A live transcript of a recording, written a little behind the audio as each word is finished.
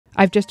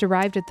I've just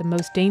arrived at the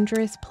most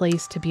dangerous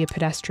place to be a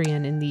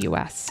pedestrian in the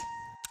US.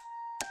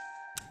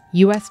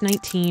 US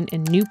 19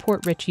 in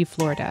Port Richey,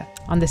 Florida,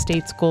 on the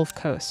state's Gulf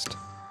Coast.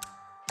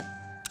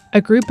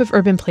 A group of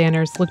urban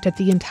planners looked at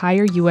the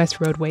entire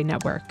US roadway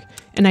network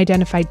and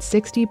identified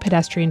 60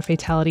 pedestrian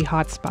fatality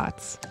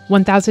hotspots,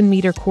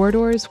 1,000-meter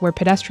corridors where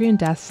pedestrian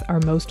deaths are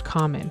most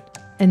common.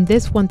 And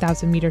this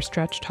 1,000-meter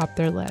stretch topped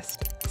their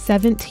list.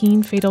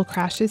 17 fatal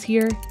crashes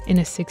here in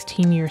a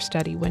 16-year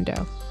study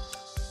window.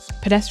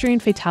 Pedestrian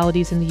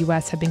fatalities in the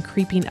US have been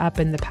creeping up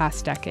in the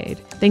past decade,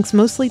 thanks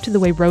mostly to the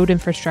way road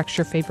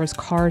infrastructure favors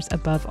cars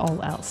above all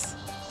else.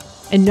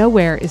 And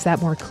nowhere is that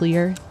more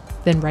clear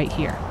than right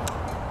here.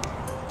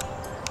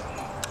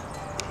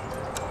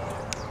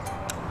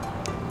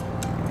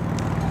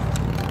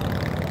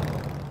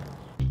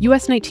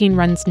 US 19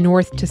 runs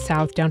north to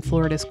south down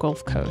Florida's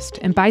Gulf Coast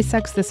and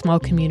bisects the small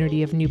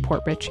community of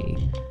Port Richey,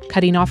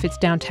 cutting off its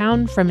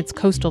downtown from its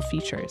coastal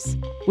features,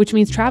 which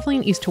means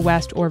traveling east to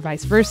west or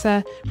vice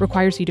versa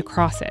requires you to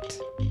cross it.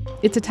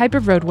 It's a type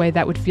of roadway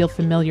that would feel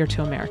familiar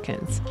to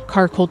Americans.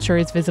 Car culture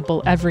is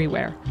visible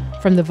everywhere,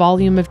 from the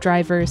volume of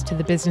drivers to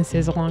the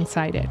businesses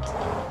alongside it.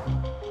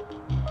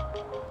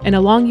 And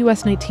along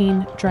US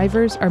 19,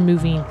 drivers are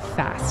moving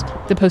fast.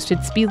 The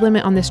posted speed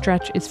limit on this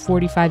stretch is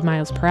 45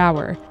 miles per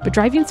hour, but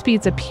driving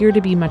speeds appear to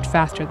be much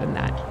faster than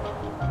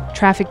that.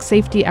 Traffic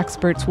safety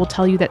experts will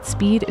tell you that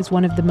speed is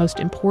one of the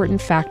most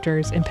important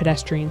factors in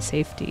pedestrian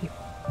safety.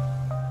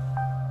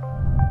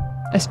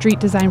 A street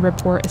design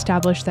report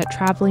established that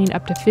traveling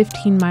up to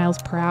 15 miles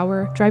per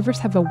hour, drivers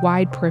have a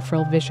wide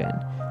peripheral vision.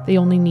 They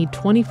only need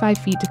 25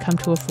 feet to come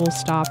to a full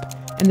stop,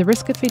 and the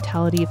risk of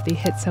fatality if they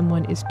hit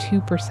someone is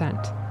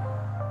 2%.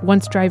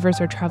 Once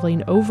drivers are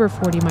traveling over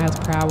 40 miles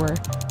per hour,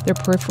 their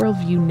peripheral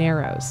view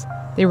narrows.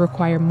 They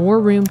require more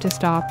room to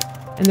stop,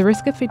 and the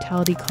risk of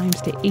fatality climbs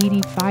to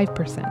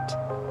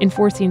 85%.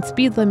 Enforcing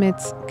speed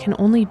limits can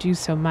only do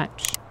so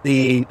much.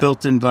 The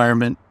built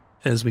environment,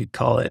 as we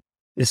call it,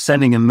 is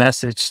sending a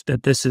message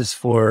that this is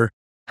for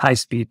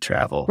high-speed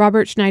travel.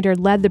 Robert Schneider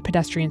led the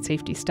pedestrian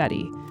safety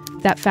study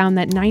that found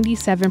that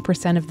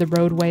 97% of the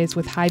roadways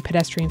with high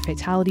pedestrian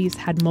fatalities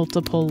had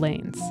multiple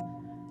lanes.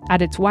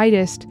 At its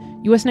widest,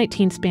 US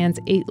 19 spans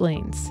 8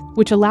 lanes,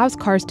 which allows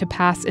cars to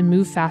pass and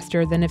move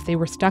faster than if they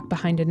were stuck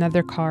behind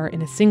another car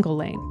in a single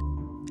lane.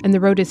 And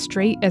the road is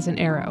straight as an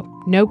arrow,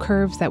 no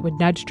curves that would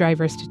nudge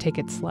drivers to take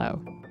it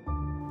slow.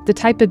 The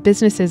type of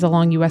businesses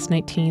along US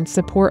 19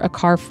 support a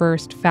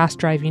car-first,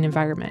 fast-driving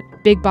environment.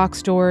 Big box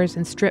stores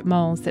and strip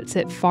malls that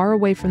sit far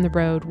away from the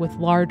road with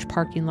large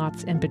parking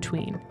lots in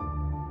between.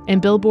 And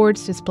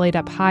billboards displayed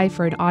up high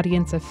for an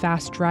audience of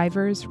fast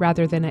drivers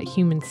rather than at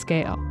human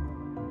scale.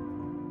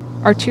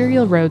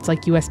 Arterial roads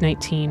like US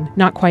 19,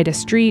 not quite a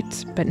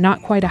street, but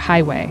not quite a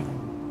highway,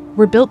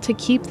 were built to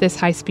keep this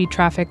high-speed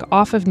traffic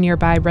off of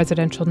nearby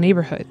residential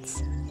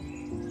neighborhoods.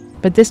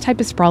 But this type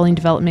of sprawling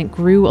development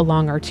grew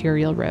along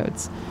arterial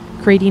roads,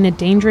 creating a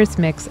dangerous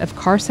mix of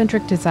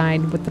car-centric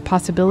design with the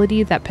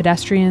possibility that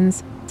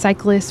pedestrians,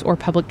 cyclists, or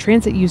public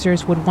transit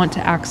users would want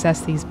to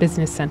access these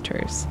business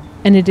centers.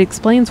 And it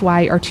explains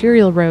why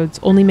arterial roads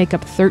only make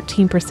up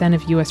 13%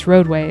 of US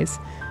roadways,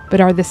 but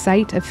are the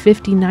site of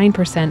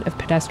 59% of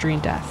pedestrian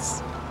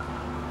deaths.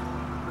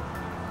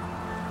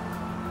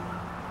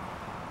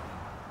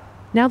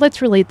 Now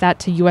let's relate that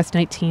to US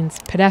 19's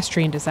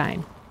pedestrian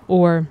design,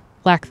 or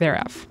lack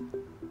thereof.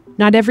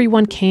 Not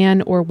everyone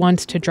can or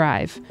wants to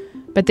drive,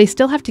 but they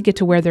still have to get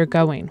to where they're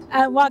going.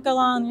 I walk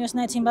along US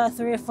 19 about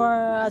 3 or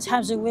 4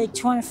 times a week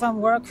to and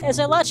from work. It's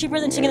a lot cheaper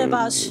than taking a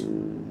bus.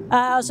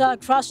 I was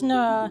crossing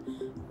the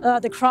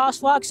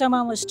crosswalk,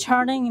 someone was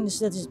turning and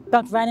just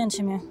bumped right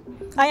into me.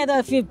 I had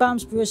a few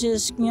bumps,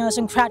 bruises,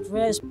 some cracked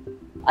ribs.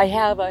 I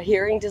have a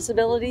hearing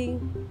disability,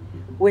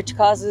 which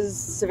causes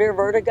severe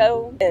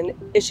vertigo and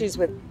issues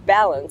with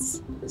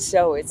balance,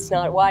 so it's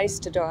not wise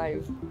to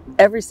drive.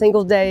 Every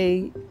single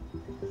day,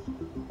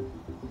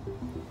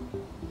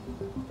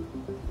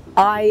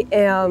 I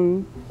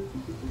am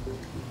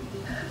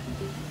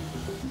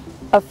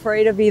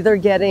afraid of either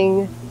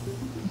getting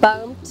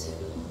bumped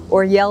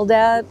or yelled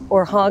at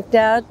or honked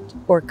at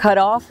or cut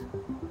off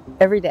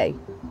every day.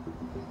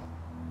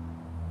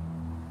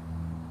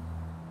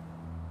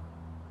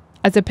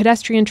 As a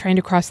pedestrian trying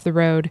to cross the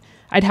road,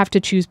 I'd have to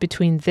choose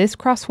between this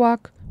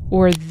crosswalk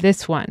or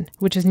this one,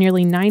 which is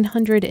nearly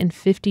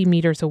 950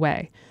 meters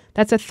away.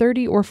 That's a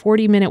 30 or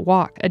 40-minute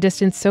walk, a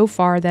distance so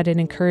far that it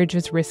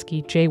encourages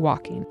risky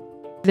jaywalking.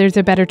 There's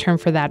a better term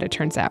for that, it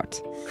turns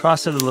out.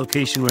 Cross at a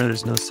location where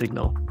there's no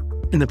signal.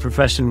 In the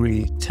profession,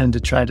 we tend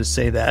to try to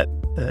say that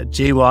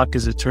jaywalk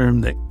is a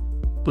term that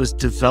was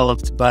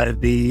developed by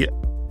the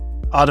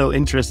auto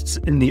interests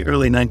in the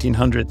early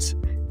 1900s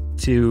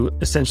to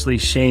essentially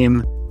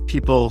shame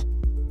people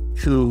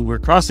who were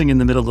crossing in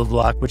the middle of the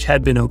block, which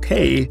had been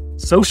okay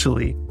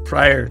socially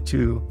prior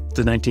to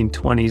the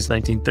 1920s,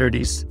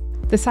 1930s.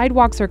 The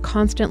sidewalks are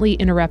constantly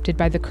interrupted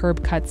by the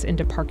curb cuts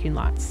into parking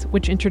lots,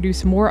 which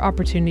introduce more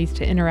opportunities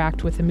to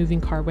interact with a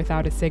moving car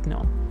without a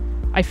signal.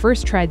 I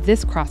first tried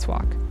this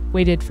crosswalk,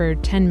 waited for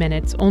 10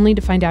 minutes only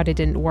to find out it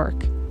didn't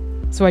work.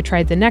 So I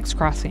tried the next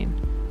crossing.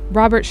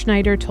 Robert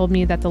Schneider told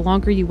me that the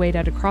longer you wait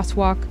at a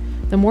crosswalk,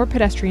 the more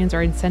pedestrians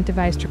are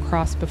incentivized to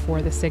cross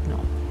before the signal.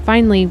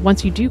 Finally,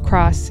 once you do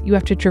cross, you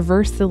have to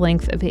traverse the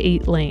length of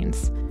 8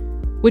 lanes,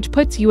 which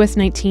puts US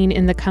 19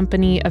 in the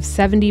company of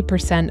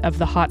 70% of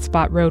the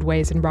hotspot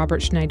roadways in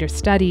Robert Schneider's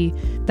study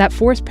that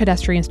force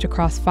pedestrians to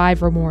cross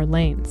 5 or more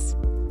lanes.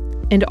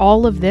 And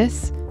all of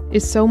this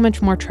is so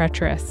much more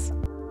treacherous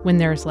when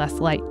there is less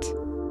light.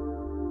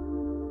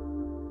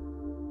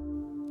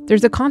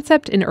 There's a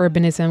concept in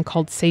urbanism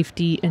called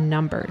safety in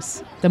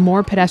numbers. The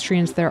more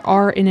pedestrians there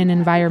are in an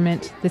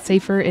environment, the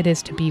safer it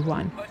is to be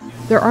one.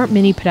 There aren't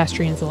many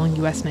pedestrians along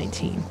US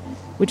 19,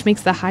 which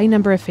makes the high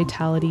number of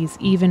fatalities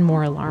even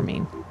more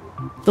alarming.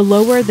 The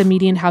lower the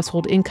median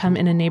household income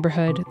in a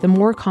neighborhood, the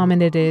more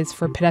common it is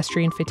for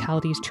pedestrian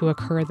fatalities to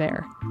occur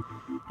there.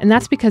 And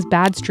that's because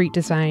bad street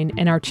design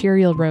and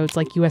arterial roads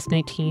like US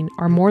 19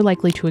 are more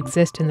likely to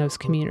exist in those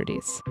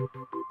communities.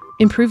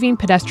 Improving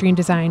pedestrian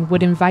design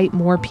would invite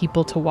more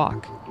people to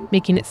walk,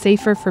 making it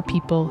safer for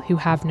people who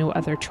have no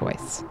other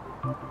choice.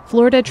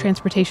 Florida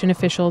transportation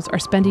officials are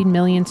spending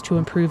millions to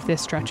improve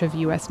this stretch of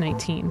US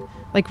 19,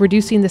 like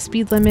reducing the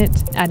speed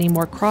limit, adding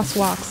more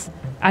crosswalks,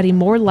 adding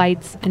more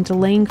lights, and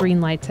delaying green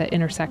lights at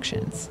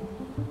intersections.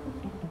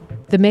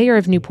 The mayor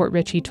of Port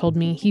Richey told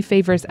me he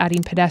favors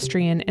adding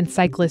pedestrian and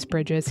cyclist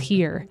bridges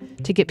here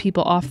to get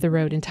people off the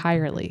road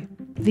entirely.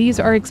 These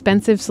are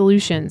expensive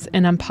solutions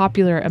and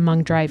unpopular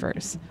among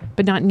drivers,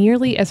 but not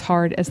nearly as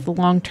hard as the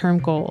long-term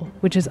goal,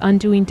 which is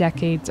undoing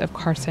decades of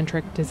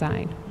car-centric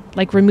design,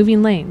 like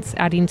removing lanes,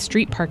 adding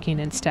street parking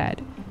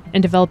instead,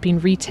 and developing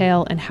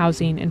retail and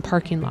housing and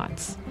parking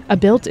lots. A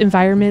built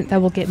environment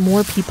that will get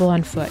more people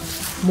on foot,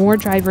 more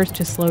drivers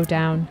to slow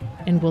down,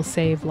 and will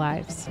save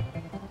lives.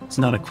 It's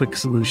not a quick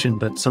solution,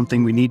 but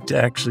something we need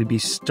to actually be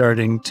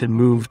starting to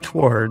move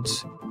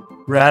towards,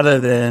 rather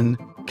than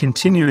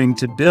continuing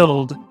to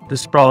build the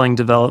sprawling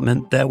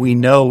development that we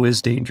know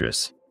is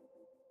dangerous.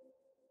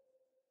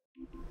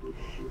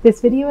 This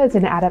video is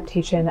an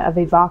adaptation of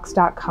a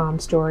Vox.com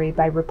story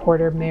by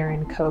reporter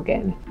Maren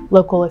Kogan.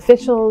 Local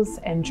officials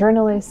and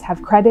journalists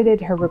have credited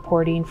her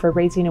reporting for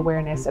raising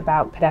awareness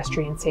about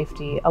pedestrian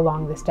safety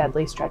along this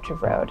deadly stretch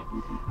of road.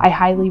 I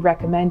highly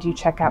recommend you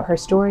check out her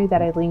story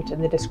that I linked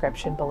in the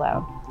description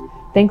below.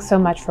 Thanks so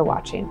much for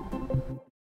watching.